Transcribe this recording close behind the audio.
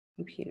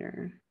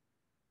computer.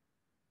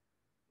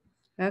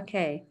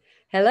 Okay.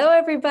 Hello,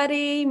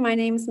 everybody. My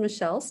name is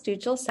Michelle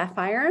Stuchel,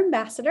 Sapphire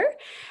Ambassador,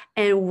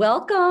 and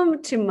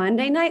welcome to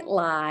Monday Night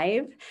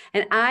Live.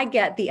 And I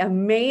get the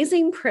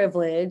amazing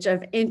privilege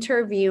of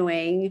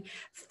interviewing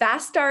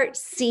Fast Start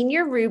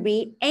Senior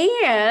Ruby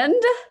and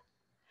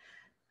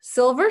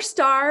Silver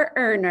Star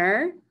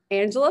earner,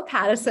 Angela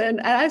Patteson.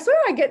 And I swear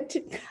I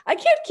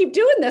can't keep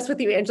doing this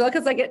with you, Angela,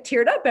 because I get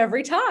teared up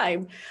every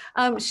time.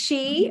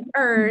 She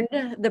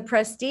earned the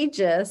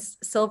prestigious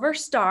Silver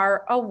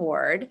Star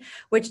Award,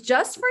 which,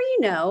 just for you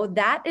know,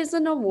 that is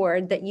an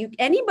award that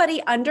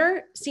anybody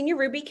under Senior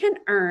Ruby can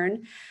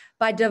earn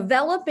by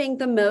developing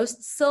the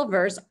most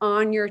silvers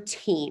on your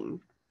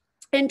team.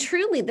 And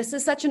truly, this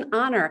is such an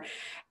honor.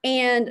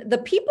 And the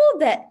people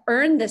that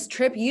earn this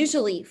trip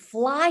usually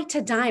fly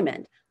to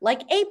Diamond.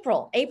 Like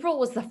April. April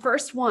was the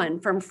first one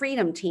from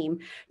Freedom Team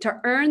to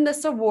earn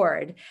this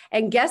award.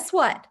 And guess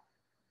what?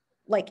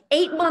 Like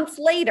 8 months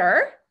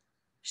later,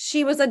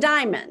 she was a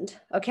diamond,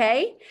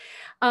 okay?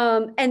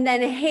 And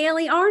then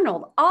Haley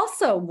Arnold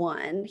also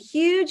won.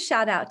 Huge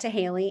shout out to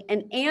Haley.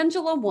 And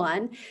Angela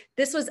won.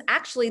 This was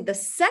actually the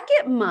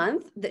second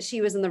month that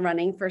she was in the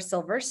running for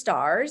Silver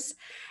Stars.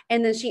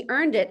 And then she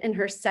earned it in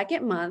her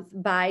second month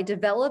by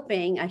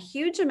developing a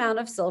huge amount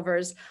of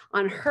silvers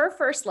on her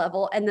first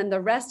level and then the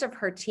rest of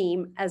her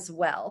team as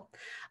well.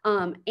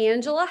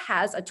 Angela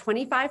has a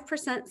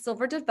 25%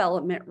 silver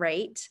development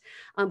rate.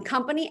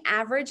 Company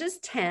average is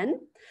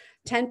 10%.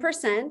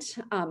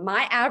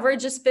 My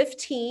average is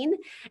 15.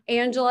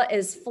 Angela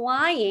is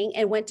flying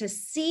and went to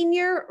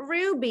Senior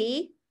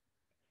Ruby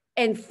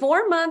in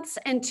 4 months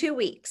and 2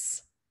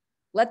 weeks.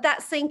 Let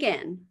that sink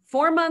in.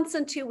 4 months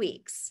and 2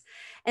 weeks.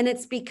 And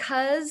it's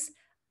because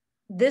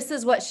this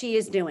is what she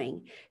is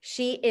doing.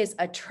 She is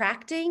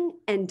attracting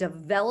and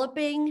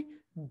developing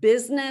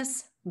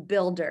business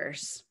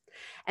builders.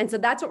 And so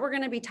that's what we're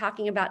going to be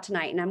talking about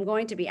tonight. And I'm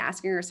going to be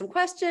asking her some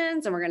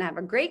questions, and we're going to have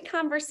a great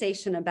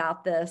conversation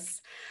about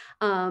this.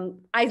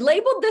 I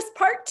labeled this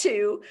part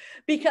 2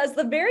 because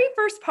the very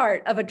first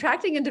part of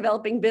attracting and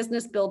developing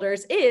business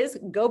builders is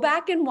go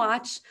back and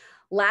watch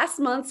last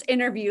month's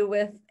interview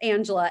with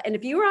Angela. And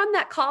if you were on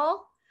that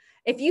call,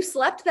 if you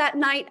slept that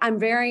night, I'm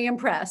very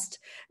impressed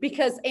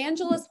because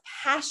Angela's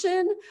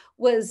passion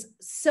was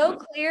so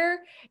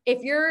clear.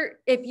 If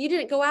you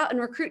didn't go out and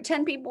recruit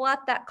 10 people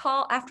at that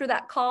call, after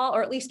that call,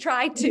 or at least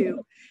try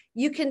to,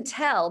 you can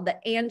tell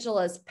that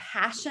Angela's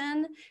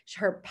passion,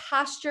 her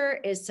posture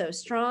is so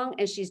strong,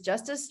 and she's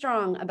just as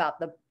strong about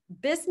the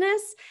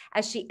business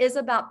as she is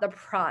about the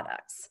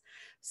products.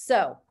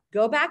 So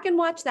go back and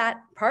watch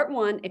that part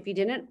 1 if you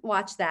didn't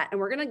watch that. And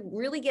we're going to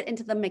really get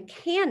into the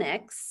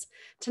mechanics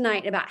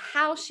tonight about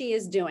how she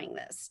is doing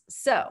this.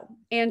 So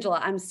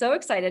Angela, I'm so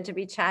excited to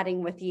be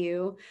chatting with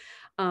you.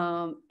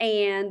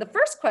 And the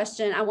first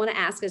question I want to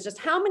ask is just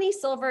how many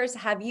silvers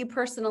have you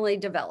personally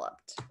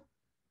developed?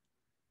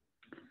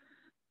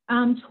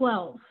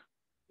 12.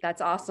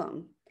 That's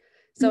awesome.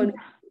 So in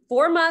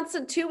 4 months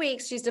and 2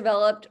 weeks, she's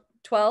developed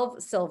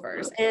 12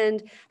 silvers.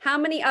 And how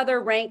many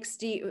other ranks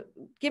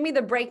give me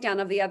the breakdown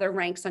of the other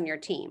ranks on your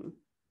team?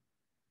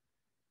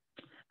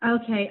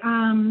 Okay.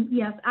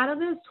 Yes. Out of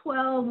those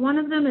 12, one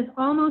of them is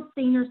almost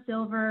senior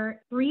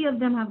silver. 3 of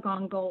them have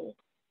gone gold.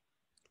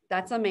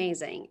 That's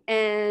amazing.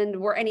 And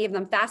were any of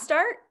them Fast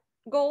Start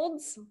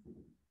golds?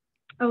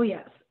 Oh,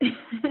 yes.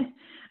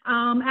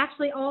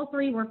 Actually, all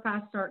 3 were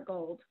Fast Start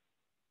gold.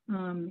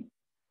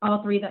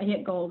 All 3 that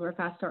hit gold were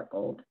Fast Start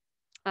gold.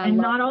 And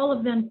not all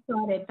of them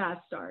started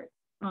Fast Start.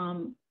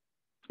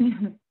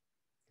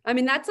 I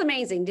mean, that's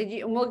amazing.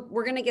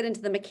 We're going to get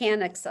into the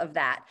mechanics of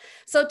that.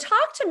 So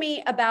talk to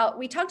me about,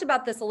 we talked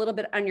about this a little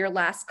bit on your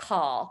last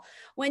call.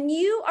 When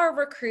you are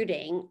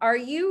recruiting, are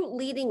you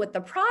leading with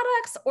the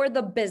products or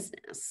the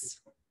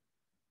business?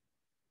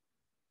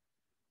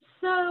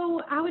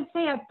 So I would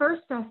say at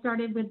first I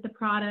started with the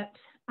product,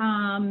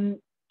 and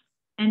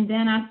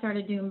then I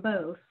started doing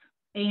both.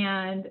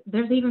 And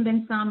there's even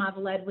been some I've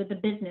led with the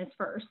business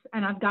first,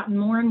 and I've gotten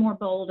more and more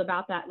bold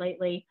about that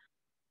lately,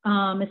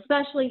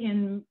 especially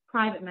in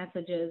private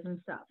messages and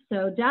stuff.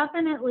 So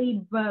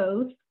definitely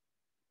both,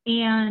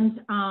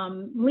 and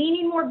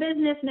leaning more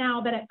business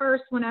now. But at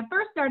first, when I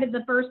first started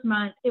the first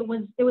month, it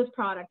was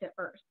product at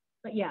first.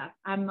 But yeah,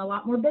 I'm a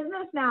lot more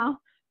business now.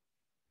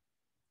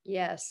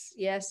 Yes,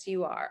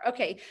 you are.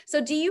 Okay,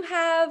 so do you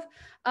have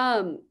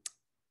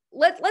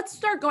let's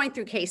start going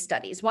through case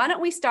studies. Why don't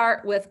we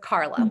start with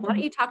Carla? Why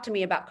don't you talk to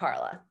me about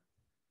Carla?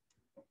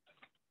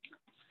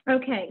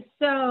 Okay,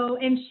 so,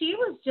 and she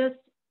was just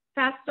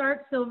Fast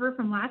Start Silver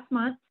from last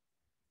month.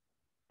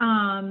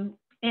 And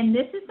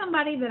this is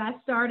somebody that I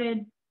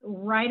started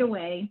right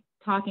away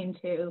talking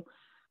to.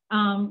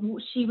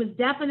 She was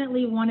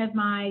definitely one of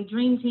my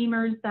dream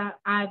teamers that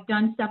I've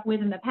done stuff with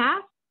in the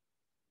past.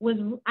 Was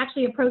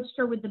actually approached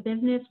her with the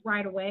business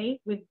right away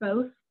with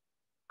both.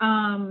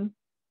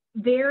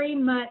 Very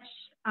much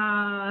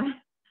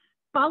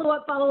follow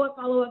up,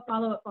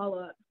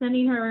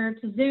 sending her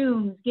to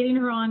Zooms, getting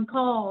her on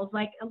calls,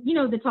 like, you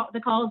know,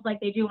 the calls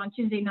like they do on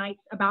Tuesday nights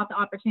about the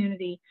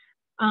opportunity.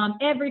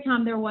 Every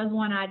time there was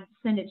one, I'd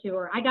send it to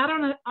her. I got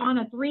on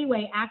a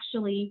three-way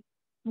actually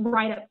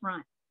right up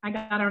front. I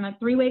got on a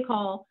three-way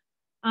call.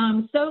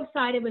 So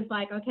excited, was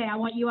like, okay, I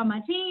want you on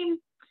my team.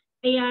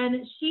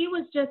 And she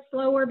was just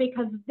slower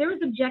because there was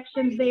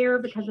objections there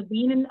because of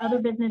being in other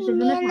businesses in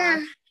the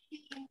past.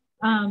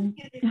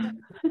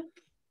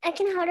 I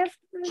can hold her.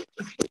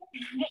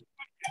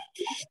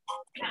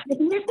 I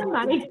can hear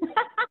somebody.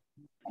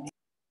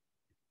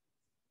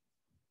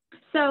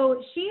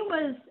 So she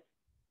was,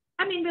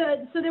 I mean,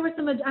 so there were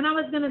some, and I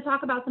was going to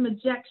talk about some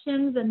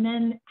objections and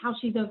then how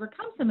she's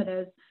overcome some of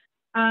those.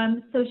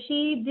 So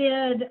she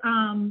did,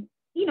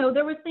 you know,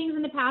 there were things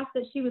in the past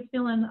that she was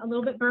feeling a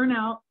little bit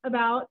burnout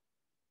about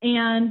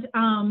and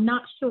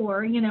not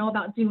sure, you know,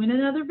 about doing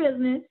another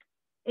business.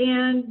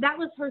 And that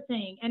was her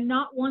thing, and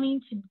not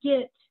wanting to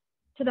get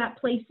to that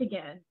place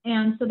again.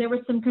 And so there was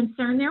some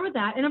concern there with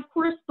that. And of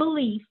course,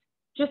 belief,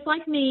 just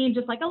like me,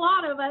 just like a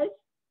lot of us,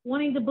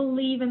 wanting to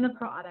believe in the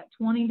product,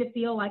 wanting to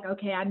feel like,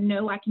 okay, I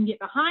know I can get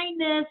behind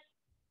this.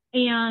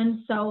 And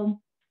so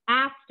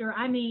after,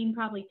 I mean,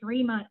 probably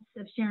 3 months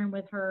of sharing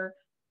with her,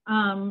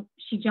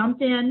 she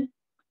jumped in,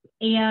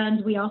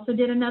 and we also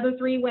did another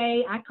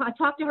three-way. I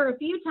talked to her a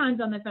few times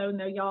on the phone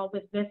though, y'all,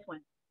 with this one.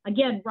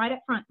 Again, right up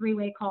front,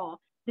 three-way call.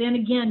 Then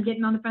again,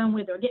 getting on the phone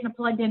with her, getting her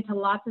plugged into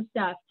lots of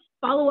stuff,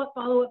 follow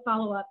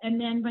up.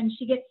 And then when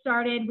she gets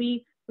started,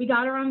 we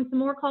got her on some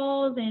more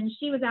calls, and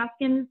she was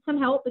asking some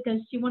help because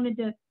she wanted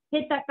to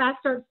hit that fast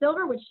start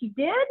silver, which she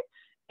did.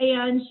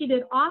 And she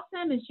did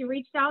awesome. And she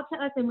reached out to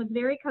us and was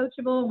very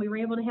coachable. And we were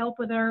able to help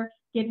with her,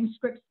 getting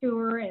scripts to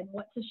her and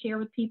what to share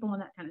with people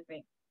and that kind of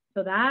thing.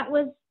 So that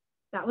was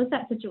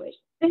that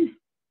situation.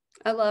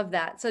 I love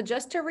that. So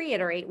just to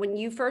reiterate, when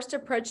you first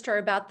approached her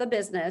about the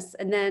business,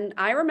 and then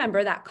I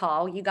remember that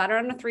call, you got her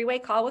on a three-way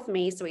call with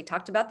me. So we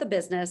talked about the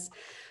business,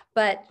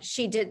 but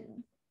she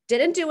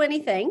didn't do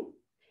anything.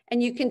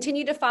 And you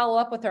continue to follow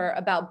up with her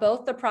about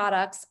both the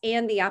products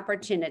and the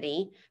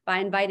opportunity by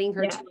inviting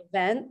her to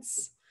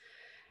events.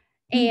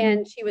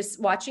 And she was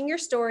watching your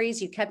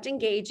stories. You kept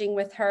engaging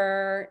with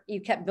her.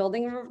 You kept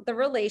building the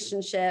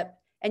relationship,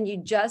 and you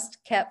just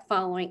kept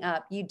following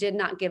up. You did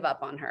not give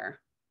up on her.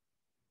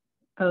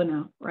 Oh,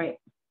 no. Right.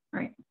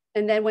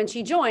 And then when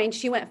she joined,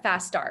 she went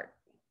fast start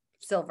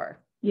silver.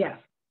 Yeah.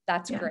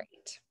 That's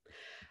great.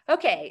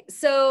 Okay.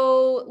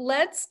 So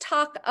let's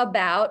talk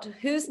about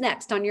who's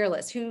next on your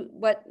list. Who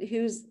do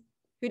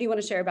you want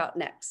to share about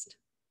next?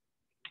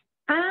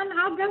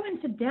 I'll go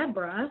into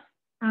Deborah.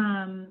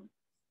 And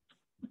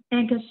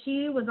because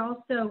she was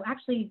also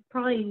actually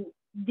probably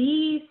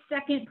the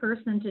second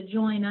person to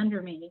join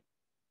under me.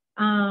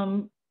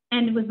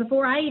 And it was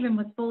before I even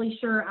was fully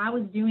sure I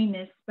was doing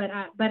this, but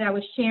I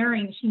was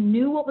sharing. She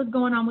knew what was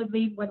going on with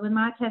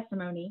my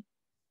testimony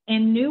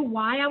and knew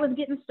why I was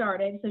getting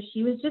started. So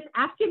she was just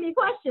asking me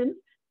questions.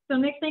 So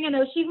next thing I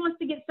know, she wants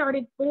to get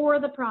started for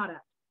the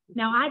product.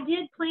 Now, I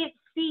did plant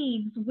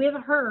seeds with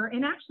her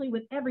and actually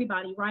with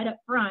everybody right up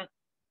front,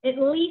 at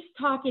least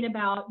talking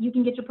about you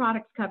can get your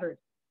products covered.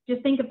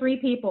 Just think of 3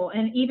 people.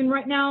 And even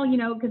right now, you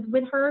know, because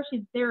with her,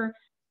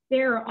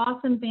 they're an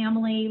awesome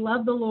family,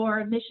 love the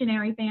Lord,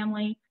 missionary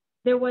family.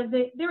 There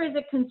is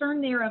a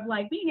concern there of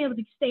like being able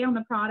to stay on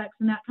the products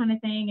and that kind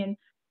of thing.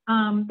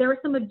 And there were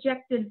some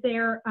objectives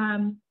there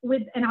and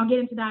I'll get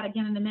into that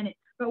again in a minute.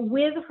 But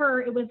with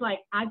her, it was like,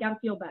 I got to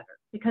feel better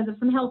because of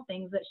some health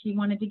things that she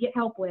wanted to get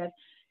help with.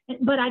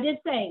 But I did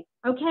say,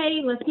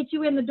 okay, let's get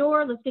you in the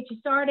door. Let's get you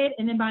started.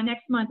 And then by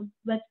next month,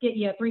 let's get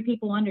you 3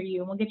 people under you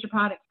and we'll get your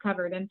products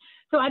covered. And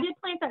so I did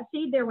plant that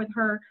seed there with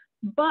her,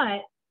 but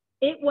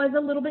it was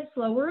a little bit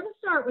slower to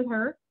start with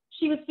her.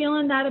 She was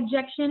feeling that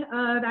objection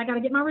of, I got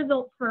to get my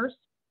results first.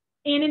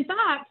 And in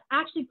fact, I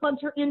actually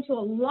plugged her into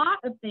a lot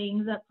of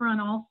things up front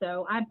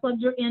also. I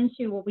plugged her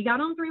into, we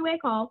got on 3-way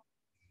call.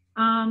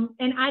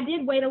 And I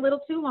did wait a little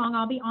too long,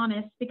 I'll be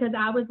honest, because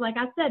I was, like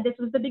I said, this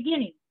was the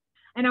beginning.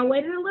 And I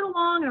waited a little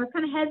long and I was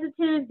kind of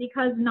hesitant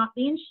because not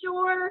being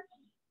sure.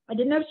 I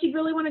didn't know if she'd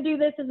really want to do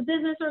this as a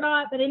business or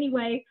not. But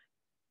anyway,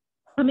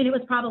 I mean, it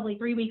was probably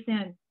 3 weeks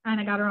in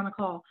and I got her on a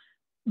call.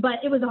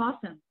 But it was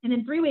awesome. And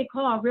in 3-way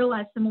call, I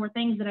realized some more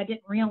things that I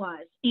didn't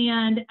realize.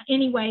 And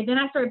anyway, then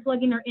I started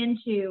plugging her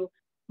into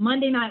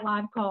Monday Night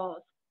Live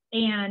calls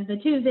and the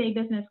Tuesday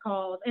business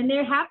calls. And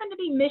there happened to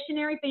be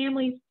missionary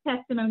families'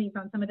 testimonies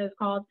on some of those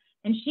calls.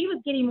 And she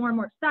was getting more and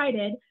more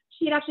excited.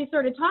 She had actually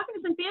started talking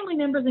to some family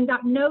members and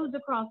got no's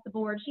across the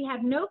board. She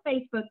had no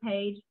Facebook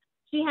page.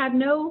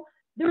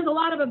 There was a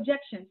lot of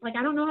objections. Like,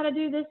 I don't know how to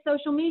do this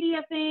social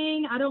media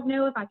thing. I don't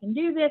know if I can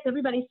do this.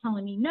 Everybody's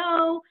telling me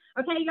no.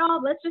 Okay,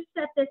 y'all, let's just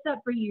set this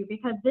up for you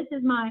because this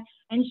is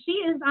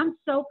I'm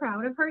so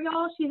proud of her,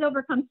 y'all. She's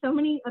overcome so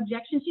many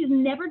objections. She's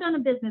never done a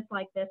business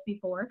like this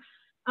before.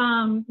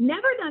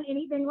 Never done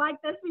anything like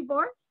this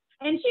before.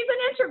 And she's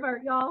an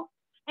introvert, y'all.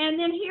 And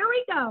then here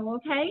we go,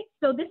 okay?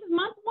 So this is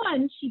month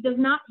 1. She does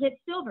not hit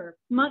silver.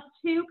 Month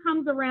 2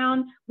 comes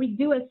around. We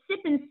do a sip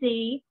and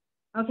see,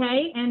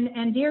 okay?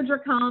 And Deirdre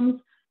comes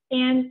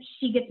and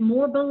she gets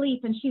more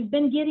belief and she's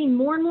been getting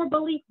more and more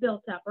belief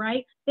built up,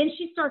 right? Then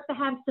she starts to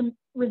have some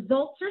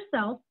results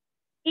herself.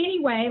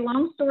 anyway,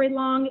 long story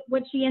long,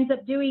 what she ends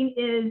up doing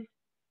is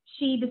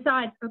she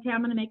decides, okay,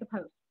 I'm going to make a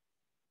post.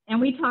 And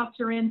we talked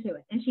her into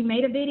it. And she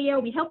made a video.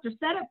 We helped her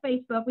set up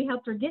Facebook. We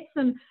helped her get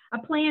a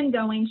plan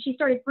going. She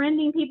started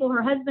friending people.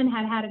 Her husband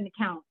had an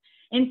account.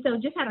 And so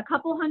just had a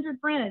couple hundred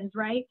friends,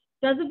 right?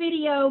 Does a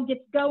video,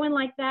 gets going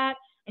like that.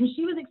 And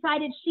she was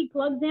excited. She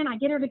plugs in. I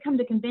get her to come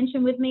to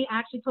convention with me. I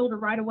actually told her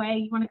right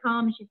away, you want to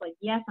come? And she's like,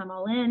 yes, I'm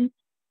all in.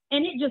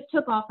 And it just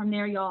took off from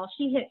there, y'all.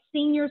 She hit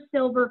senior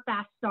silver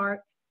fast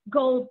start,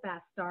 gold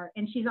fast start,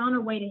 and she's on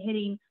her way to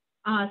hitting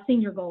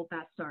senior gold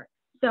fast start.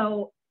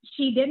 So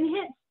she didn't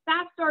hit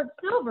fast start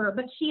silver,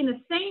 but she in the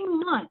same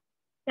month,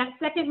 that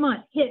second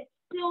month, hit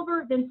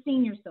silver, then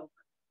senior silver,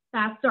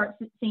 fast start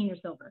senior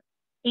silver.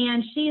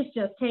 And she's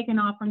just taken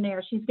off from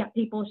there. She's got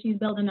people she's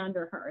building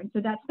under her. And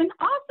so that's been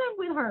awesome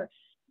with her.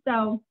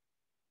 So,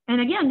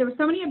 and again, there were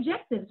so many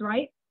objectives,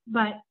 right?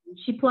 But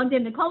she plugged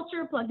into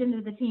culture, plugged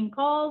into the team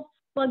calls,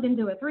 plugged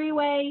into a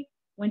three-way,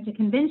 went to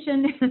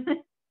convention.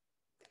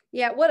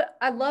 Yeah,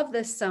 I love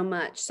this so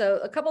much. So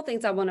a couple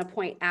things I want to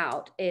point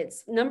out.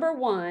 It's number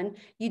one,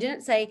 you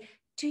didn't say,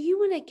 do you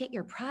want to get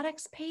your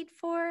products paid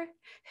for?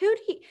 Who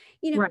do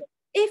you know, right.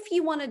 If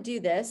you want to do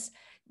this,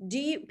 do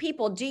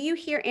you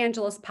hear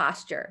Angela's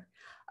posture?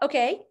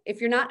 Okay, if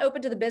you're not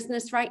open to the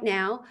business right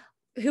now,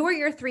 who are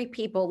your 3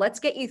 people? Let's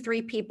get you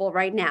 3 people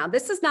right now.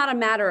 This is not a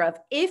matter of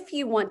if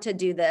you want to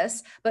do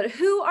this, but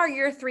who are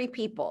your 3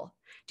 people?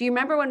 Do you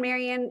remember when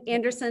Marianne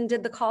Anderson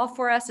did the call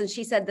for us and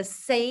she said the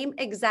same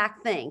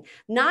exact thing?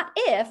 Not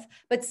if,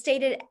 but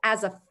stated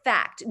as a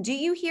fact. Do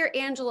you hear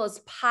Angela's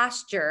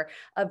posture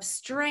of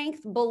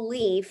strength,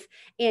 belief,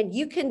 and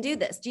you can do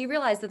this? Do you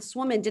realize that this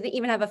woman didn't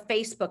even have a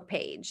Facebook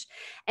page?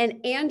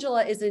 And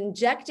Angela is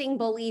injecting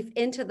belief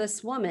into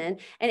this woman.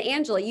 And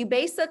Angela, you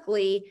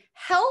basically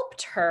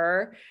helped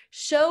her,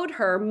 showed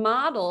her,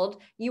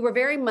 modeled. You were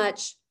very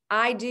much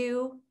I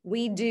do,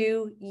 we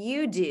do,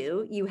 you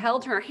do. You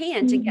held her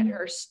hand to get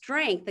her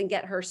strength and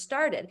get her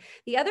started.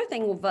 The other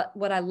thing,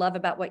 what I love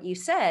about what you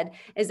said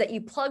is that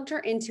you plugged her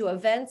into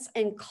events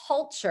and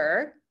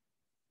culture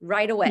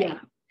right away. Yeah.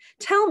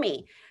 Tell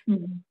me,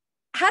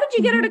 how did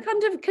you get her to come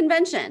to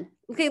convention?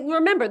 Okay,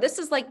 remember, this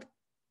is like,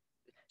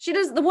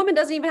 the woman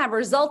doesn't even have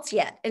results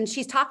yet, and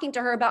she's talking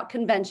to her about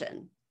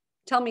convention.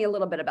 Tell me a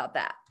little bit about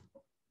that.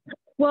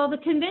 Well, the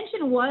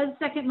convention was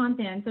second month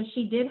in, so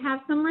she did have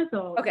some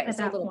results at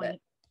that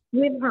point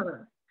with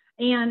her.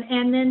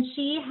 And then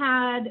she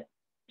had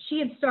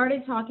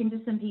started talking to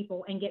some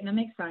people and getting them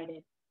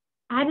excited.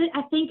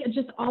 I think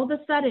just all of a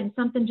sudden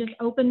something just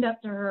opened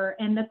up to her,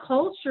 and the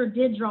culture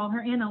did draw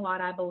her in a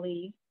lot, I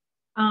believe.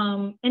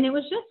 And it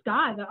was just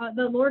God.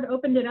 The Lord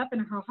opened it up in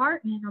her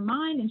heart and in her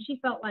mind, and she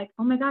felt like,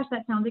 oh my gosh,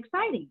 that sounds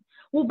exciting.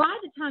 Well, by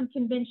the time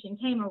convention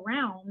came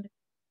around,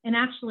 and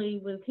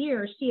actually was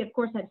here, she of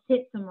course had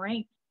hit some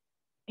ranks,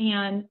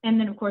 and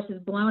then of course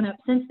has blown up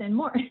since then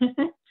more.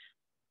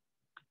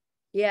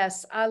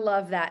 Yes, I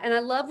love that. And I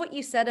love what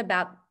you said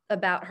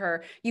about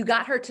her. You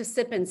got her to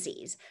Sip and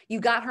Seas. You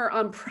got her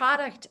on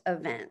product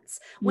events.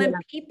 When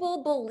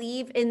people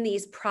believe in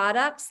these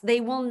products,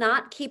 they will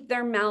not keep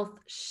their mouth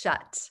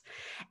shut.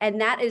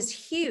 And that is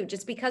huge.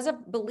 It's because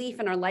of belief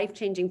in our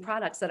life-changing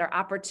products that our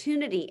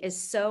opportunity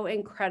is so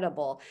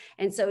incredible.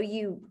 And so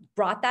you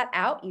brought that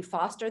out, you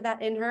fostered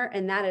that in her,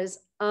 and that is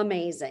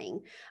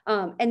amazing.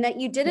 And that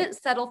you didn't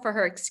settle for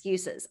her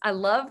excuses. I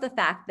love the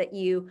fact that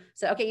you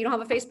said, okay, you don't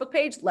have a Facebook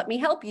page. Let me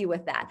help you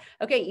with that.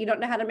 Okay. You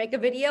don't know how to make a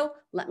video.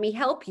 Let me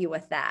help you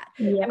with that.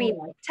 Yeah. I mean,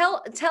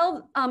 tell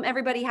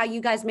everybody how you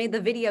guys made the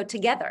video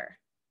together.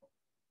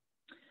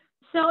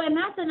 So, and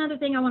that's another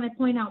thing I want to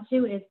point out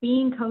too, is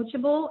being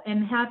coachable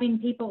and having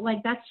people,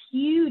 like, that's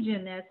huge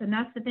in this. And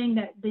that's the thing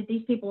that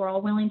these people are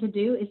all willing to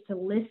do, is to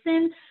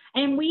listen.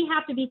 And we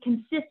have to be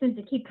consistent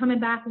to keep coming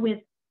back with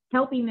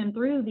helping them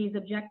through these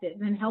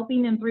objectives and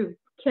helping them through,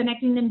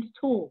 connecting them to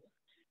tools.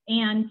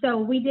 And so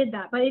we did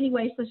that. But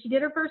anyway, so she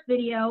did her first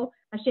video.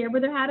 I shared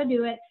with her how to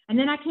do it. And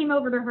then I came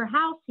over to her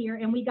house here,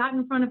 and we got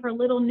in front of her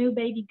little new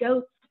baby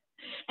goats.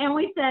 And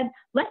we said,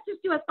 let's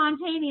just do a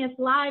spontaneous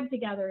live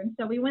together. And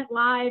so we went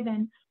live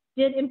and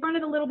did in front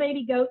of the little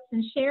baby goats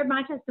and shared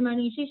my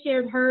testimony. She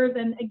shared hers.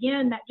 And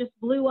again, that just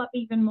blew up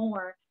even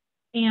more.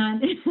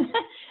 And,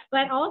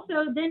 but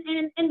also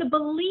then, and the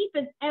belief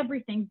is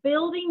everything,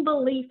 building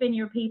belief in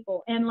your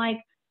people. And like,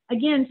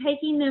 again,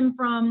 taking them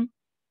from,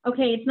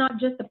 okay, it's not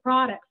just the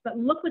products, but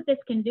look what this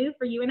can do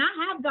for you. And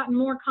I have gotten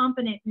more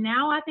confident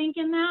now, I think,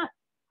 in that.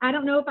 I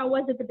don't know if I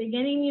was at the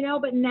beginning,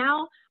 but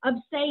now of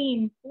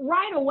saying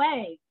right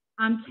away,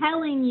 I'm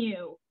telling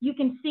you, you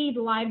can see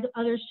the lives of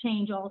others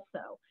change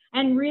also.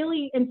 And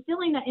really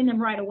instilling that in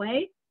them right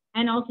away.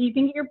 And also you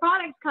can get your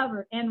products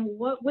covered. And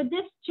what would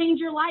this change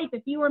your life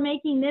if you were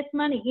making this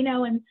money,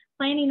 and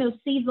planting those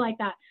seeds like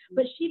that.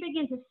 But she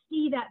began to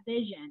see that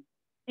vision,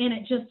 and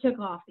it just took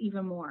off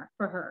even more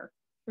for her,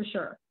 for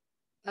sure.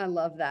 I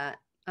love that.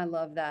 I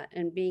love that.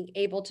 And being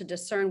able to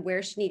discern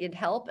where she needed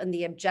help and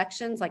the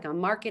objections, like on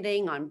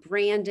marketing, on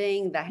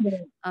branding,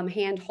 the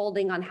hand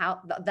holding on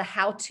the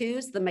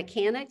how-tos, the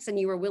mechanics, and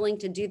you were willing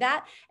to do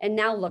that. And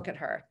now look at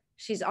her.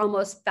 She's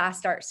almost Fast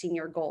Start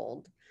Senior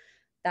Gold.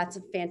 That's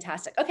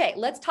fantastic. Okay,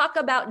 let's talk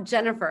about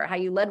Jennifer, how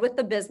you led with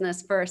the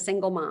business for a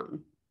single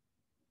mom.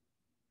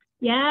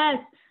 Yes.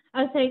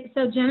 Okay,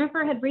 so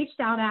Jennifer had reached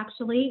out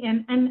actually,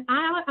 and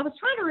I was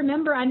trying to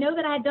remember. I know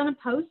that I had done a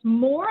post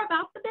more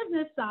about the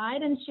business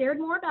side and shared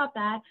more about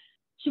that.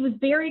 She was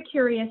very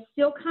curious,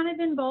 still kind of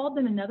involved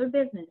in another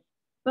business,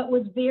 but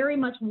was very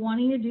much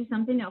wanting to do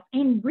something else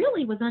and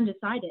really was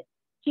undecided.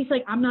 She's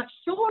like, I'm not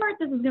sure if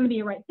this is going to be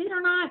a right fit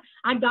or not.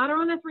 I got her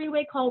on a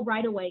three-way call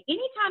right away.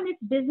 Anytime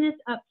it's business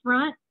up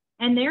front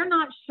and they're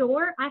not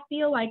sure, I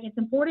feel like it's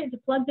important to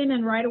plug them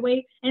in right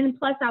away. And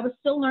plus, I was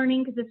still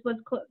learning because this was,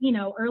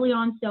 early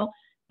on still.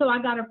 So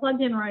I got her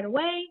plugged in right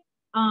away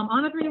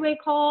on a three-way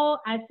call.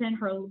 I sent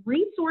her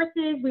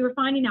resources. We were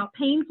finding out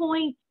pain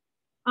points,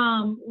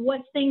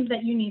 what's things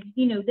that you need,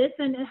 this.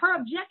 And her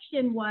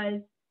objection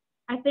was,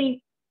 I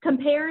think,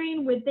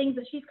 comparing with things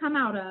that she's come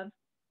out of.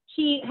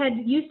 She had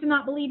used to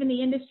not believe in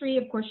the industry.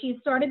 Of course, she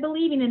started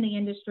believing in the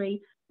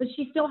industry, but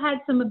she still had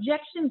some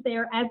objections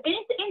there as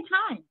in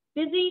time,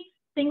 busy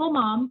single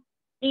mom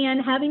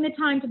and having the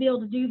time to be able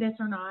to do this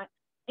or not,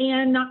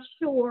 and not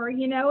sure,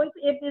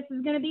 if this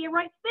is going to be a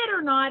right fit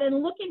or not,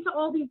 and look into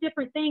all these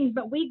different things.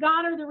 But we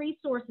got her the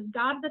resources,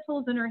 got the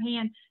tools in her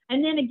hand.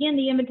 And then again,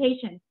 the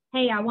invitation,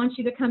 hey, I want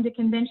you to come to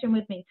convention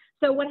with me.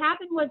 So what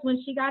happened was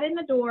when she got in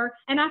the door,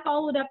 and I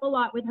followed up a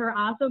lot with her,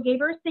 I also gave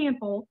her a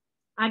sample.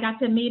 I got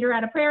to meet her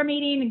at a prayer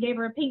meeting and gave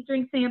her a pink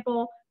drink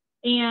sample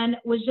and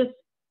was just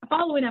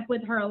following up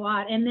with her a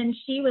lot. And then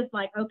she was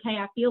like, okay,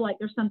 I feel like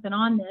there's something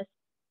on this.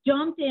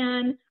 Jumped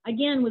in,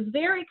 again, was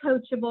very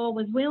coachable,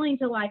 was willing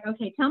to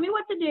okay, tell me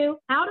what to do,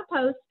 how to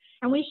post.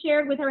 And we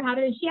shared with her how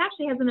to, and she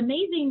actually has an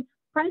amazing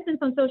presence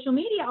on social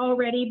media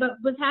already, but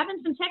was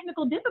having some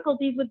technical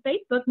difficulties with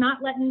Facebook,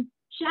 not letting,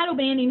 shadow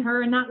banning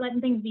her and not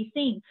letting things be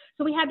seen.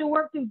 So we had to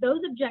work through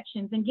those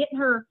objections and getting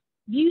her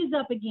views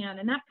up again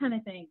and that kind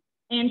of thing.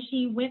 And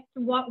she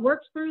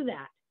worked through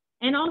that.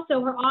 And also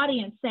her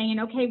audience saying,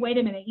 okay, wait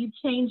a minute, you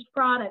changed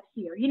products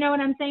here. You know what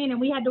I'm saying? And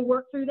we had to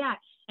work through that.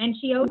 And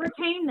she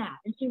overcame that.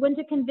 And she went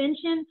to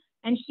convention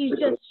and she's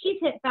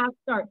hit Fast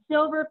Start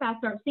Silver,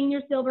 Fast Start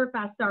Senior Silver,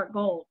 Fast Start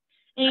Gold.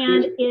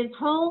 And is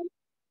home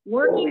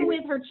working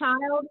with her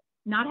child,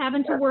 not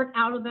having to work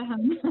out of the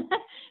home.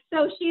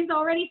 So she's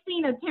already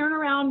seen a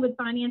turnaround with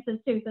finances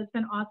too. So it's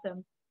been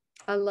awesome.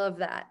 I love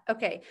that.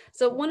 Okay.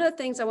 So one of the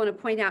things I want to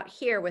point out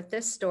here with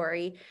this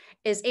story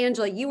is,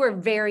 Angela, you were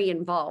very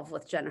involved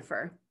with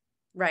Jennifer,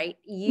 right?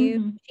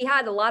 She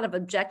had a lot of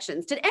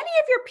objections. Did any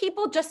of your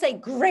people just say,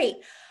 great,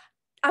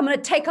 I'm going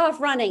to take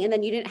off running, and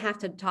then you didn't have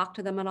to talk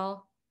to them at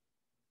all?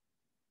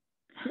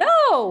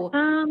 No,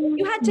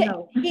 you had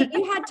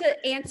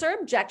to answer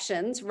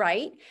objections,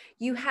 right?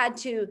 You had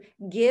to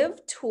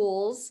give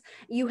tools.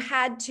 You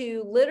had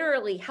to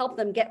literally help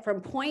them get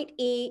from point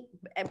A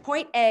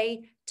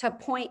to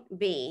point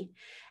B,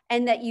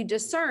 and that you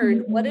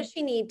discerned what does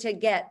she need to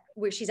get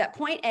where she's at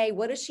point A,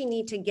 what does she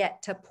need to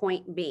get to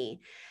point B?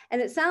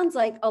 And it sounds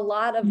like a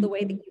lot of the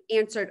way that you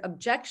answered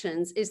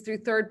objections is through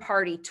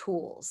third-party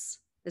tools.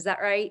 Is that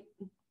right?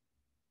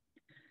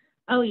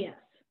 Oh, yes.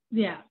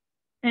 Yeah.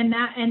 And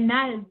that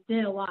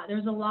did a lot.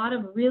 There's a lot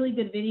of really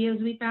good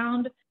videos we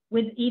found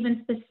with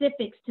even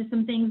specifics to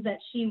some things that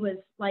she was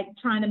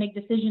trying to make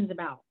decisions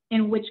about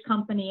and which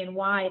company and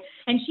why.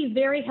 And she's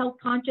very health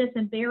conscious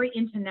and very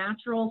into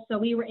natural. So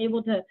we were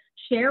able to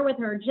share with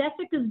her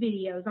Jessica's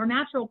videos, our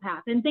natural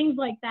path and things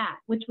like that,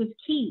 which was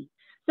key.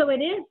 So it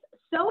is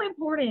so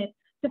important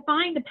to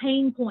find the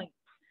pain points,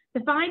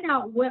 to find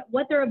out what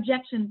their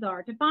objections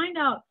are, to find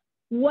out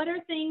what are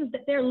things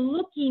that they're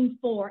looking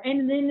for,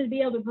 and then to be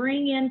able to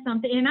bring in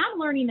something. And I'm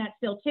learning that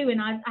still too. And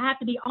I have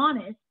to be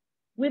honest,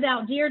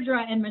 without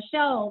Deirdre and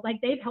Michelle,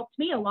 they've helped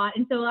me a lot.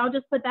 And so I'll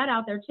just put that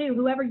out there too.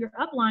 Whoever your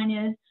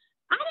upline is,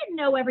 I didn't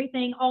know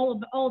everything,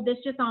 all of this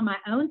just on my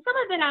own. Some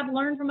of it I've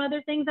learned from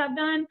other things I've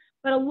done,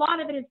 but a lot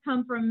of it has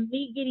come from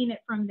me getting it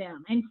from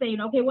them and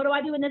saying, okay, what do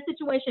I do in this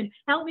situation?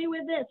 Help me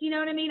with this. You know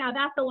what I mean? I've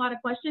asked a lot of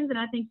questions, and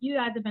I think you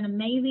guys have been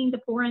amazing to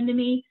pour into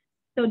me.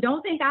 So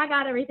don't think I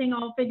got everything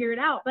all figured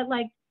out, but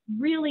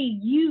really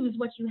use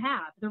what you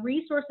have, the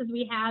resources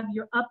we have,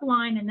 your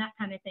upline and that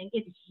kind of thing.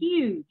 It's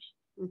huge.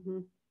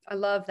 I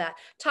love that.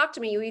 Talk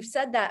to me. We've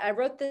said that. I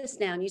wrote this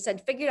down. You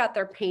said figured out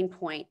their pain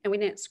point, and we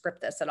didn't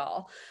script this at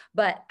all,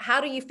 but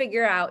how do you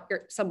figure out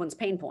someone's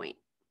pain point?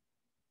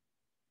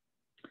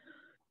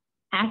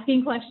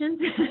 Asking questions,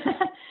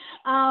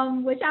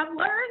 which I've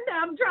learned.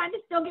 I'm trying to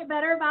still get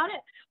better about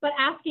it, but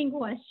asking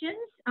questions.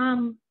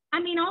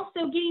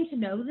 Also getting to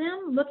know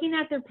them, looking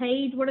at their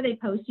page. What are they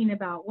posting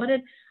about?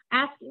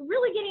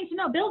 Really getting to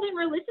know, building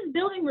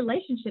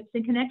relationships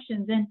and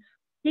connections, and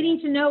getting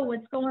to know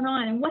what's going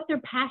on and what their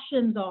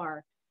passions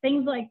are,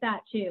 things like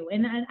that too.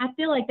 And I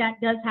feel like that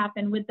does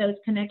happen with those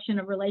connection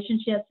of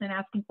relationships and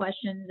asking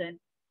questions and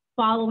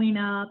following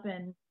up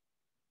and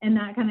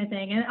that kind of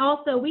thing. And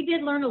also we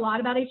did learn a lot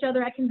about each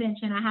other at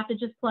convention. I have to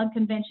just plug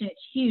convention.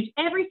 It's huge.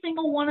 Every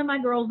single one of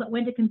my girls that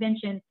went to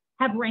convention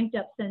have ranked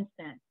up since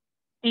then.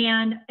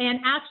 And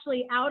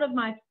actually out of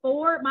my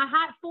four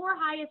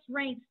highest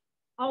ranked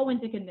all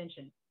went to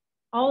convention.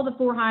 All the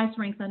 4 highest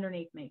ranks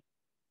underneath me.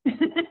 I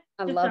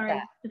Just love sorry,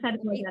 that. just had to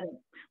plug that in.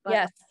 But,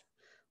 Yes.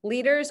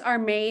 Leaders are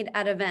made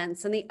at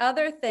events. And the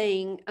other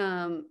thing,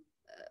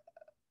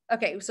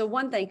 okay, so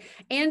one thing,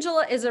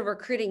 Angela is a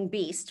recruiting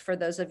beast for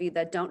those of you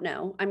that don't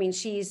know. I mean,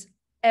 she's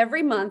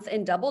every month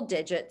in double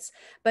digits,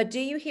 but do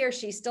you hear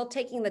she's still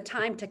taking the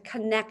time to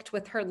connect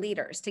with her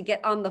leaders, to get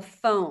on the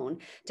phone,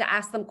 to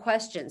ask them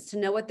questions, to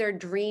know what their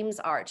dreams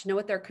are, to know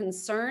what their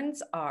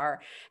concerns are.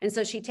 And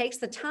so she takes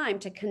the time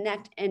to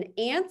connect and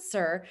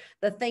answer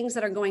the things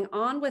that are going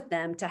on with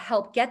them to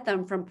help get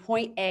them from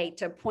point A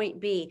to point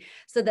B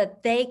so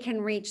that they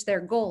can reach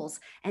their goals.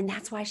 And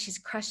that's why she's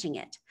crushing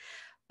it.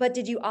 But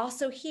did you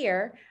also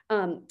hear,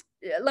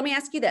 let me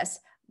ask you this.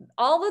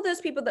 All of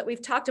those people that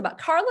we've talked about,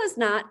 Carla's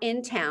not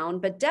in town,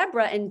 but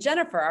Deborah and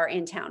Jennifer are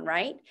in town,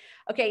 right?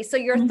 Okay, so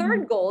your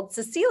third gold,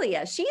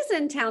 Cecilia, she's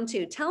in town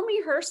too. Tell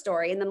me her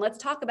story, and then let's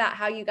talk about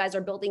how you guys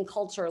are building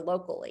culture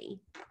locally.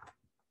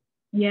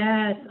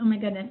 Yes. Oh my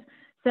goodness.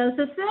 So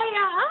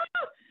Cecilia,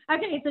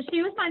 okay, so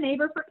she was my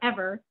neighbor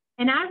forever.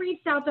 And I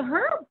reached out to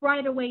her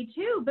right away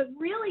too, but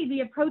really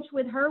the approach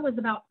with her was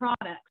about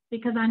products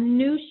because I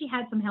knew she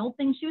had some health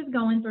things she was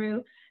going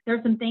through. There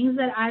were some things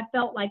that I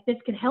felt like this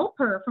could help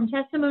her from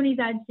testimonies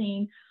I'd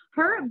seen.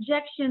 Her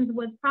objections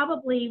was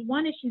probably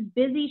one is she's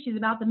busy. She's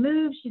about to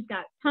move. She's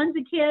got tons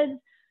of kids.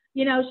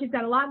 You know, she's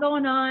got a lot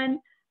going on.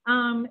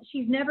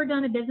 She's never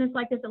done a business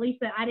like this, at least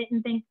that I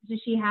didn't think that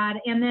she had.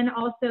 And then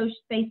also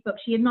Facebook.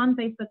 She hadn't on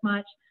Facebook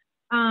much.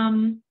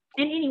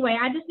 And anyway,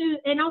 I just knew,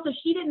 and also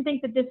she didn't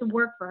think that this would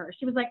work for her.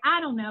 She was like,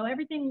 I don't know,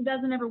 everything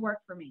doesn't ever work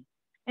for me.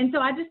 And so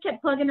I just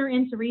kept plugging her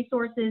into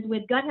resources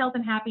with gut health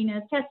and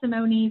happiness,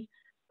 testimonies.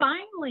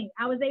 Finally,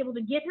 I was able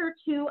to get her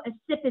to a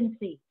sip and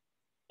see.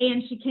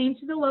 And she came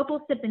to the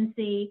local sip and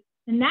see.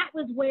 And that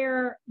was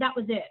where, that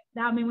was it.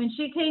 I mean, when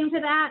she came to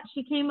that,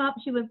 she came up,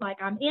 she was like,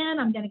 I'm in,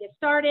 I'm going to get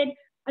started.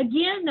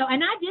 Again, though,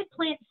 and I did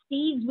plant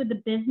seeds with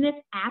the business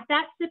at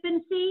that sip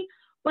and see,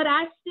 but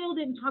I still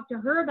didn't talk to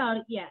her about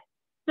it yet.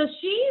 So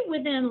she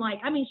within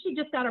she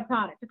just got her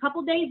product a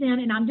couple days in,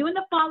 and I'm doing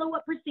the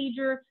follow-up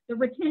procedure, the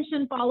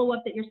retention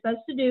follow-up that you're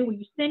supposed to do when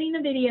you're sending the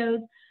videos.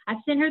 I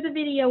sent her the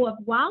video of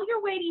while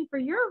you're waiting for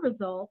your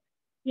results,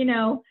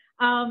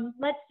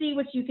 let's see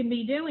what you can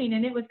be doing.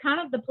 And it was kind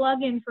of the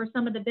plug-in for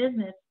some of the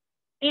business.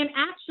 And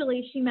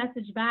actually she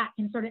messaged back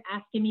and started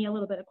asking me a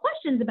little bit of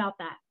questions about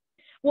that.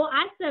 Well,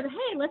 I said,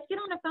 hey, let's get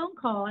on a phone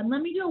call and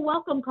let me do a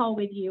welcome call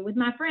with you, with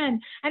my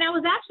friend. And I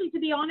was actually, to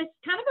be honest,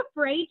 kind of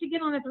afraid to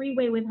get on a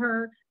 3-way with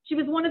her. She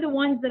was one of the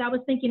ones that I was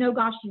thinking, oh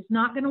gosh, she's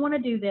not going to want to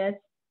do this.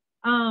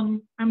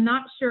 I'm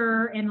not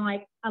sure. And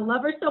I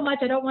love her so much.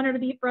 I don't want her to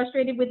be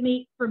frustrated with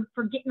me for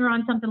getting her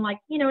on something like,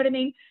 you know what I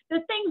mean? The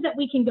things that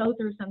we can go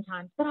through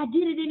sometimes, but I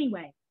did it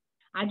anyway.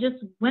 I just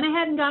went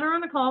ahead and got her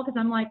on a call because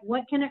I'm like,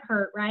 what can it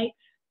hurt, right?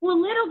 Well,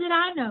 little did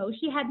I know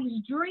she had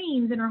these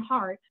dreams in her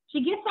heart.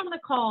 She gets on the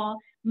call.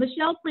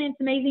 Michelle plants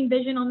Amazing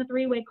Vision on the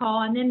 3-way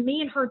call, and then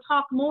me and her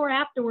talk more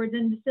afterwards.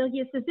 And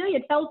Cecilia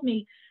tells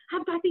me,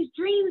 I've got these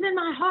dreams in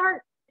my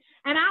heart.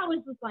 And I was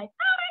just like,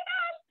 oh my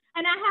gosh.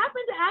 And I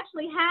happen to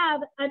actually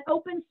have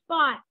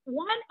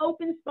one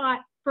open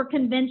spot for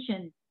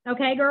convention.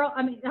 Okay, girl.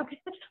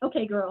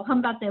 Okay, girl. I'm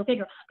about to say, okay,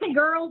 girl. Okay,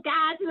 girls,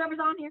 guys, whoever's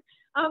on here.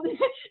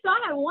 So I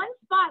had one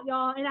spot,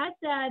 y'all. And I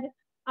said,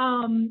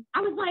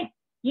 I was like,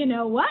 you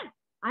know what?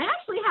 I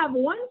actually have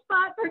one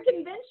spot for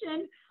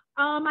convention.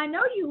 I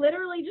know you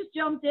literally just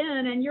jumped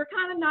in and you're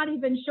kind of not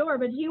even sure,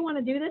 but do you want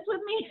to do this with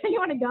me? You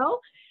want to go?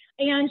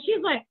 And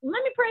she's like,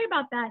 let me pray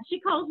about that. She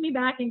calls me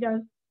back and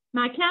goes,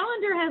 my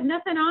calendar has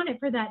nothing on it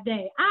for that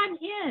day. I'm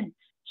in.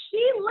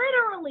 She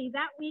literally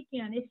that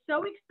weekend is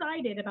so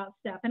excited about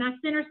stuff. And I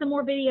sent her some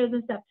more videos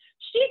and stuff.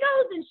 She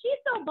goes and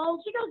she's so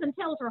bold. She goes and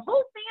tells her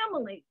whole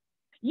family,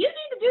 you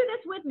need to do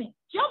this with me.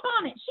 Jump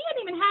on it. She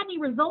hadn't even had any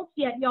results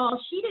yet, y'all.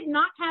 She did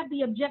not have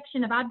the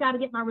objection of I've got to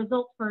get my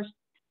results first.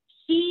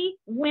 She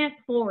went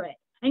for it.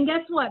 And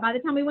guess what? By the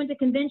time we went to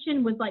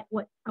convention was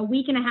a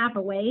week and a half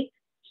away.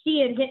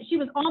 She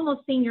was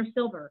almost senior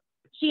silver.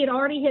 She had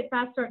already hit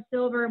Fast Start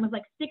Silver and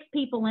was 6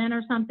 people in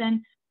or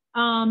something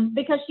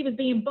because she was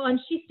being bold. And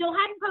she still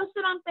hadn't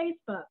posted on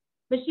Facebook,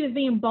 but she was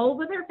being bold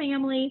with her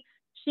family.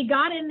 She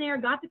got in there,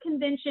 got the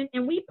convention,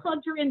 and we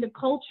plugged her into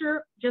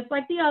culture just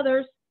like the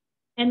others.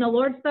 And the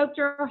Lord spoke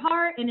to her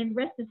heart, and the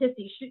rest is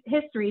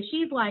history.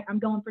 She's like, I'm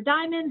going for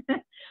diamond.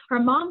 Her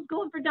mom's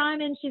going for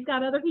diamond. She's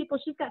got other people.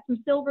 She's got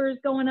some silvers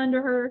going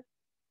under her.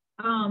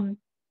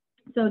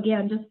 So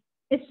again,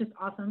 it's just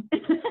awesome.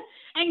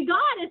 And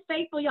God is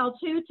faithful, y'all,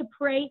 too, to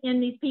pray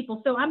in these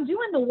people. So I'm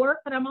doing the work,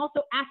 but I'm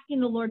also asking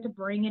the Lord to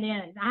bring it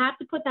in. I have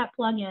to put that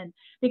plug in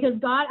because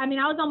God, I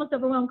was almost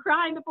overwhelmed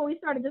crying before we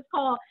started this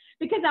call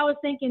because I was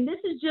thinking,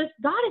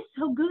 God is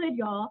so good,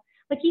 y'all.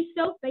 He's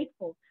so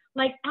faithful.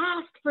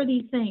 Ask for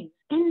these things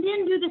and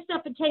then do the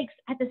stuff it takes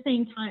at the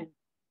same time.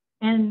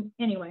 And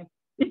anyway.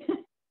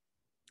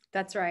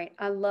 That's right.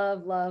 I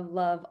love, love,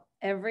 love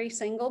every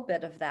single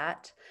bit of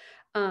that.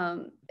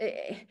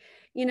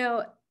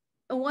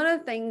 one of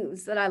the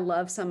things that I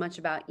love so much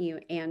about you,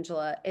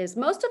 Angela, is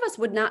most of us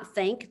would not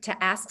think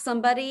to ask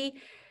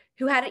somebody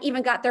who hadn't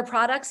even got their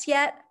products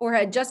yet or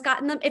had just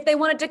gotten them if they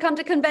wanted to come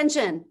to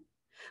convention.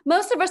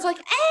 Most of us are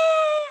like,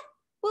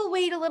 we'll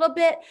wait a little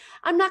bit.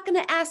 I'm not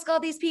going to ask all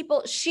these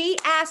people. She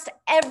asked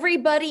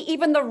everybody,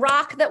 even the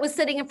rock that was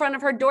sitting in front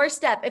of her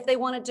doorstep, if they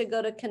wanted to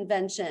go to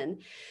convention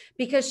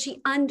because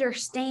she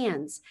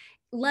understands.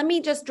 Let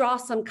me just draw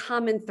some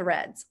common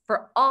threads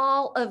for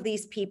all of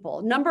these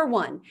people. Number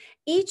one,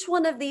 each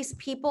one of these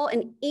people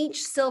and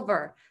each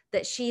silver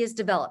that she has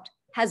developed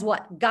has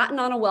what? Gotten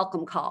on a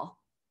welcome call.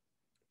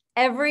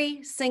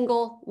 Every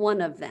single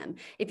one of them.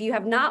 If you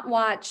have not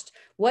watched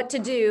What to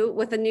Do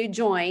with a New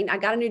Join, I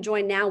got a new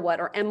join, now what,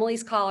 or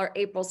Emily's Call or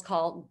April's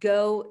Call,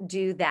 go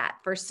do that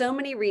for so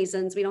many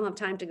reasons. We don't have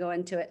time to go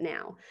into it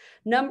now.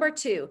 Number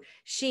two,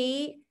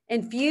 she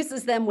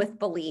infuses them with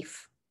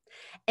belief.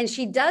 And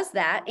she does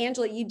that,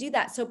 Angela, you do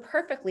that so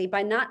perfectly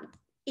by not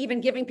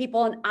even giving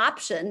people an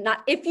option,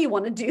 not if you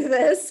want to do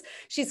this.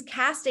 She's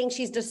casting,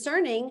 she's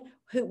discerning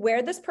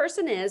where this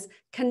person is,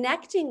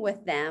 connecting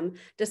with them,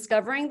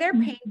 discovering their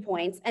pain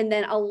points, and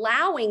then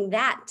allowing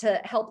that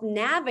to help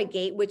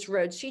navigate which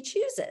road she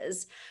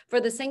chooses. For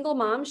the single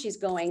mom, she's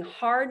going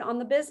hard on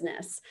the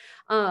business.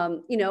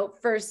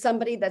 For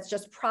somebody that's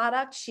just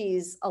product,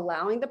 she's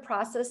allowing the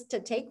process to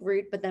take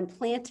root, but then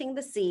planting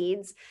the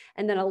seeds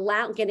and then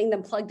getting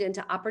them plugged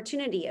into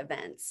opportunity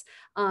events.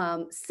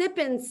 Sip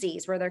and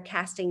Sees, where they're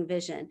casting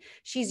vision.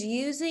 She's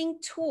using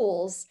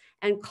tools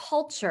and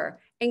culture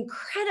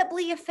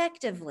incredibly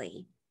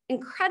effectively.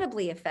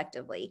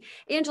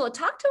 Angela,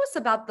 talk to us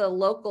about the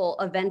local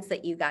events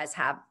that you guys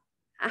have.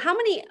 How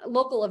many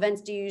local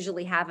events do you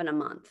usually have in a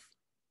month?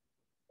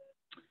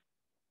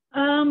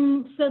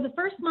 So the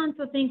first month,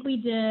 I think we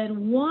did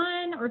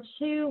one or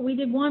two. We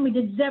did one. We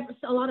did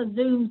a lot of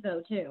Zooms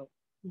though too.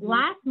 Mm-hmm.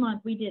 Last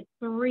month we did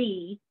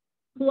 3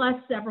 plus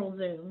several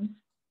Zooms.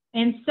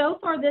 And so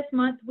far this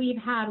month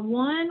we've had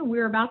one.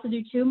 We're about to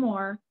do 2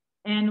 more.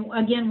 And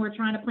again, we're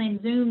trying to plan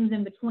Zooms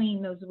in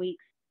between those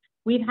weeks.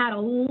 We've had a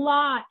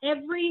lot.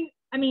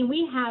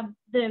 We have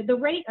the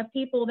rate of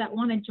people that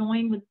want to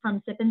join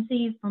from Sip and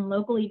Sees from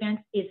local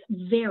events is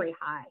very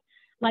high.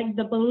 Like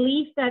the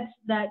belief that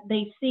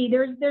they see,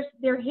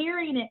 they're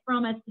hearing it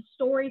from us, the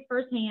stories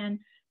firsthand,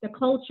 the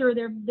culture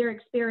they're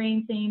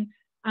experiencing.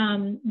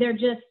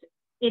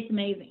 It's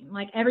amazing.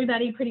 Like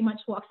everybody pretty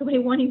much walks away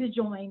wanting to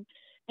join.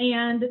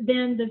 And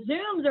then the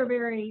Zooms are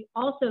very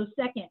also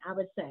second, I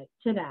would say,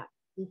 to that.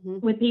 Mm-hmm.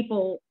 With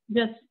people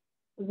just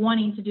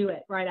wanting to do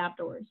it right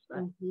afterwards.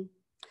 Mm-hmm.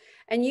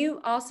 And you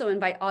also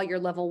invite all your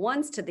level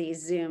 1s to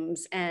these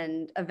Zooms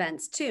and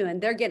events too. And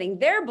they're getting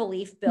their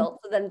belief built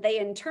so then they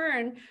in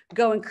turn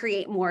go and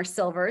create more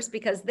silvers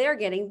because they're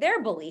getting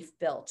their belief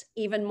built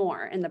even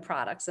more in the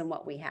products and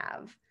what we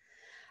have.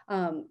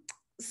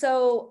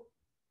 So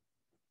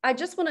I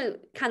just want to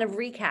kind of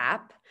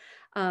recap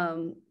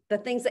the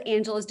things that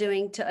Angela is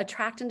doing to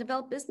attract and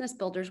develop business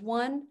builders.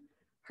 1,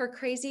 her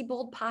crazy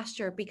bold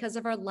posture because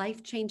of our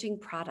life-changing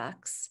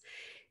products.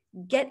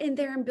 Get in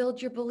there and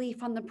build your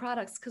belief on the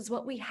products because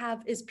what we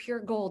have is pure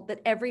gold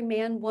that every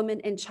man,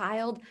 woman, and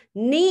child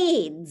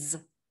needs.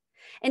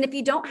 And if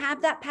you don't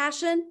have that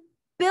passion,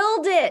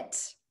 build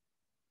it.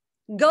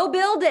 Go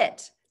build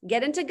it.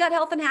 Get into gut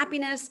health and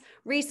happiness,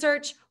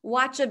 research,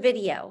 watch a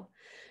video.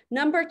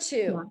 Number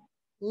 2,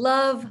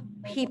 love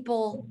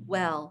people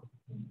well.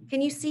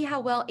 Can you see how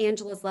well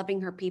Angela's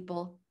loving her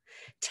people?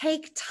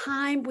 Take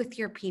time with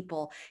your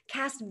people,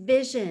 cast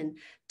vision,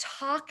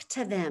 talk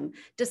to them,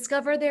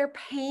 discover their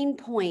pain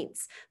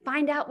points,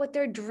 find out what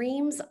their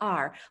dreams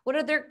are. What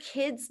are their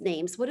kids'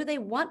 names? What do they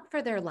want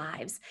for their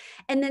lives?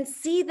 And then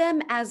see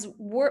them as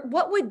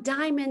what would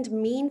diamond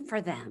mean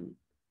for them?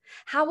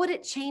 How would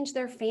it change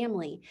their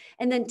family?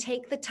 And then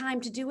take the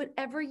time to do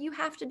whatever you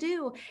have to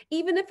do,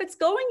 even if it's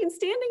going and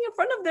standing in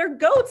front of their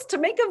goats to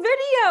make a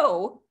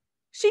video.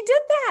 She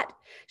did that.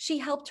 She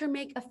helped her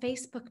make a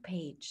Facebook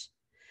page.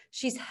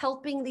 She's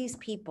helping these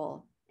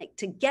people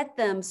to get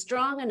them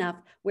strong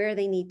enough where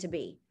they need to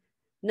be.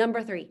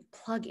 Number 3,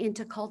 plug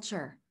into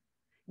culture.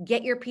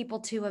 Get your people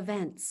to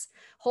events.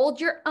 Hold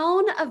your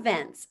own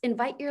events.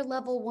 Invite your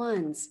level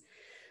 1s.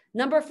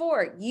 Number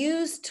 4,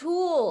 use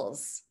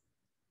tools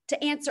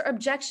to answer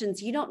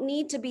objections. You don't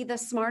need to be the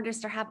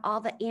smartest or have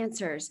all the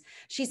answers.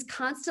 She's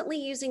constantly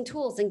using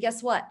tools. And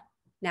guess what?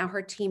 Now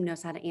her team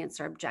knows how to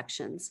answer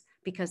objections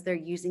because they're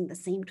using the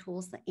same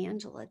tools that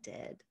Angela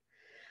did.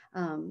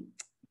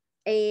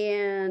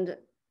 And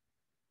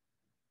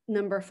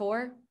number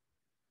 4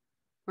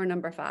 or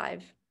number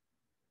 5,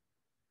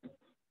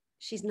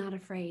 she's not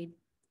afraid.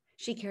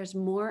 She cares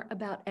more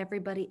about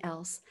everybody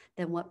else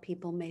than what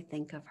people may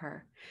think of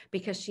her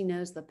because she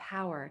knows the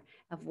power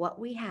of what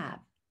we have.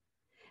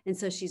 And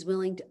so she's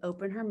willing to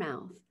open her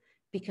mouth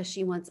because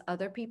she wants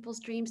other people's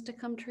dreams to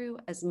come true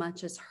as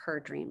much as her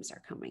dreams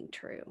are coming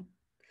true.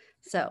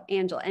 So,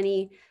 Angela,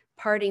 any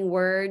parting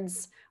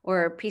words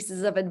or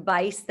pieces of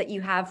advice that you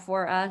have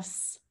for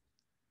us?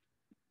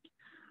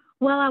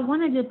 Well, I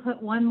wanted to put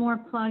one more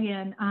plug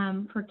in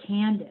for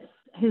Candace.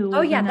 who Oh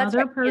was yeah, that's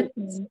another right.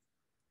 Candace.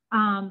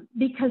 person,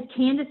 because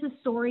Candace's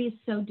story is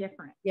so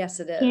different. Yes,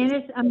 it is.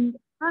 Candace,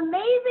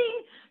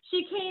 amazing.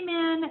 She came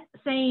in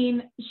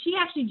saying she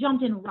actually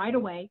jumped in right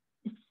away.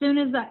 As soon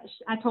as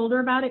I told her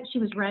about it, she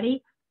was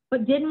ready,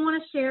 but didn't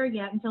want to share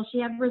yet until she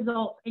had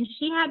results. And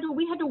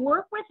we had to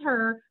work with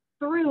her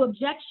through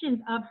objections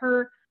of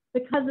her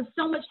because of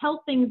so much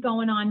health things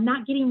going on,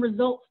 not getting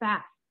results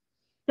fast.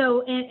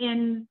 So,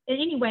 and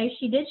anyway,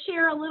 she did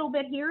share a little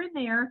bit here and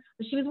there,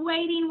 but she was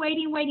waiting,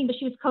 but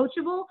she was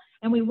coachable,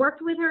 and we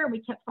worked with her and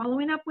we kept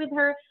following up with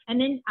her.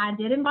 And then I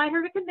did invite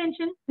her to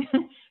convention.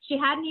 She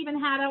hadn't even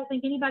had, I don't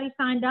think anybody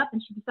signed up,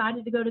 and she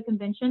decided to go to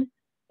convention.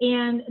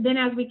 And then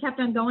as we kept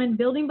on going,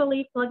 building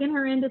belief, plugging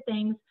her into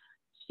things,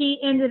 she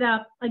ended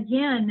up,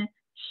 again,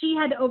 she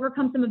had to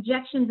overcome some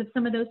objections of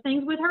some of those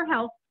things with her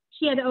health.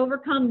 She had to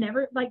overcome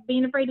never like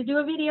being afraid to do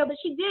a video, but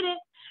she did it.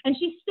 And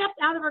she stepped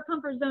out of her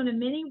comfort zone in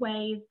many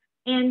ways.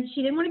 And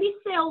she didn't want to be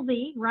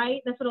salesy,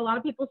 right? That's what a lot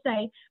of people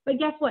say. But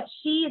guess what?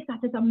 She has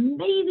got this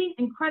amazing,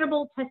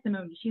 incredible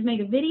testimony. She's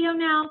made a video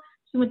now.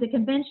 She went to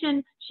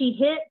convention. She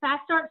hit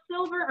Fast Start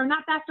Silver, or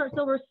not Fast Start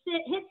Silver,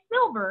 hit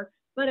Silver,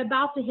 but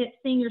about to hit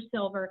Senior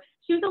Silver.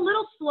 She was a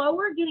little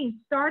slower getting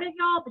started,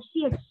 y'all, but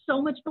she has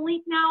so much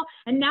belief now,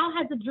 and now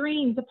has a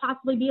dream to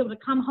possibly be able to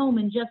come home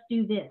and just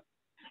do this.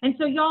 And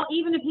so y'all,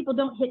 even if people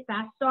don't hit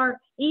Fast Start,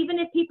 even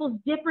if people's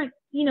different,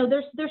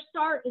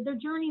 their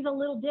journey's a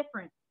little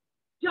different,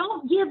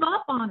 don't give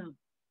up on them.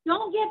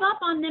 Don't give up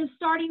on them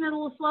starting a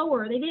little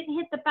slower. They didn't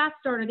hit the Fast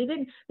Starter. They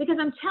didn't, because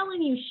I'm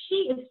telling you,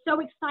 she is so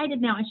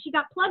excited now, and she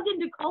got plugged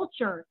into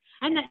culture,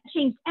 and that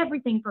changed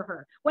everything for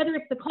her. Whether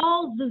it's the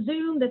calls, the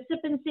Zoom, the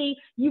sip and see,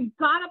 you've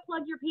got to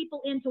plug your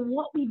people into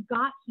what we've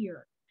got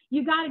here.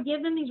 You got to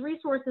give them these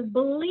resources,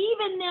 believe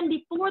in them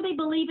before they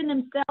believe in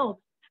themselves.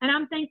 And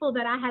I'm thankful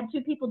that I had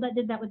two people that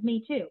did that with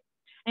me too.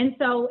 And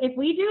so if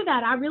we do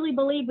that, I really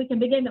believe we can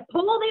begin to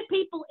pull these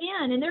people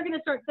in, and they're going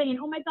to start saying,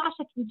 oh my gosh,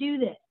 I can do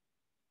this.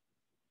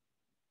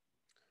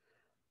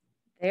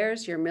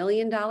 There's your $1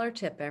 million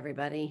tip,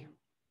 everybody.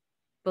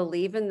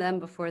 Believe in them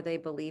before they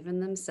believe in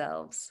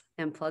themselves,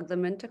 and plug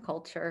them into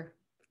culture.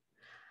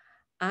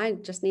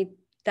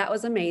 That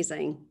was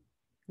amazing.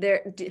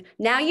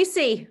 Now you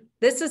see,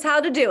 this is how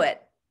to do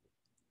it.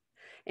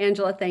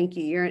 Angela, thank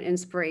you. You're an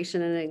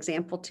inspiration and an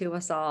example to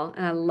us all.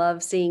 And I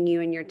love seeing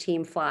you and your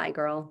team fly,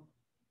 girl.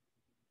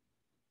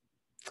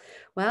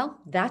 Well,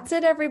 that's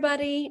it,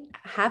 everybody.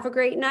 Have a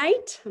great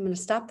night. I'm going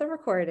to stop the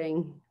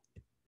recording.